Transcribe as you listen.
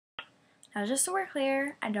Now, just so we're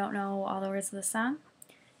clear, I don't know all the words of the song,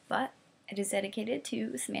 but it is dedicated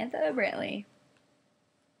to Samantha Brantley.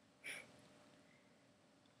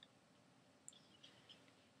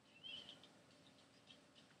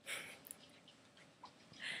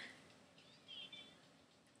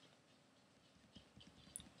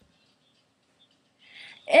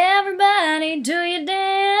 Everybody do your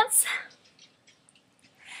dance.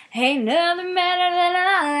 Ain't nothing better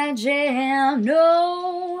than a jam,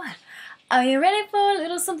 no. Are you ready for a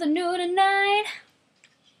little something new tonight?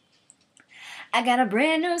 I got a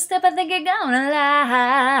brand new step I think you're gonna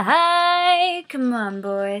like. Come on,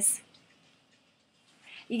 boys.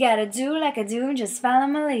 You gotta do like I do and just follow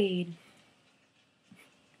my lead.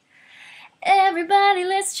 Everybody,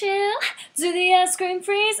 let's chill. Do the ice cream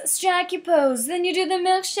freeze, strike your pose. Then you do the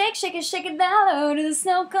milkshake, shake it down low. Do the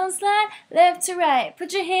snow cone slide, left to right.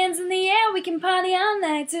 Put your hands in the air, we can party all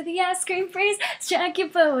night. Do the ice cream freeze, strike your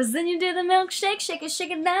pose. Then you do the milkshake, shake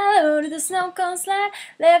it down low. Do the snow cone slide,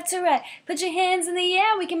 left to right. Put your hands in the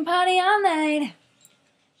air, we can party all night.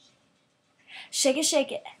 Shake it,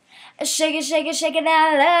 shake it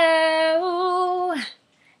down low.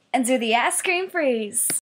 And do the ice cream freeze.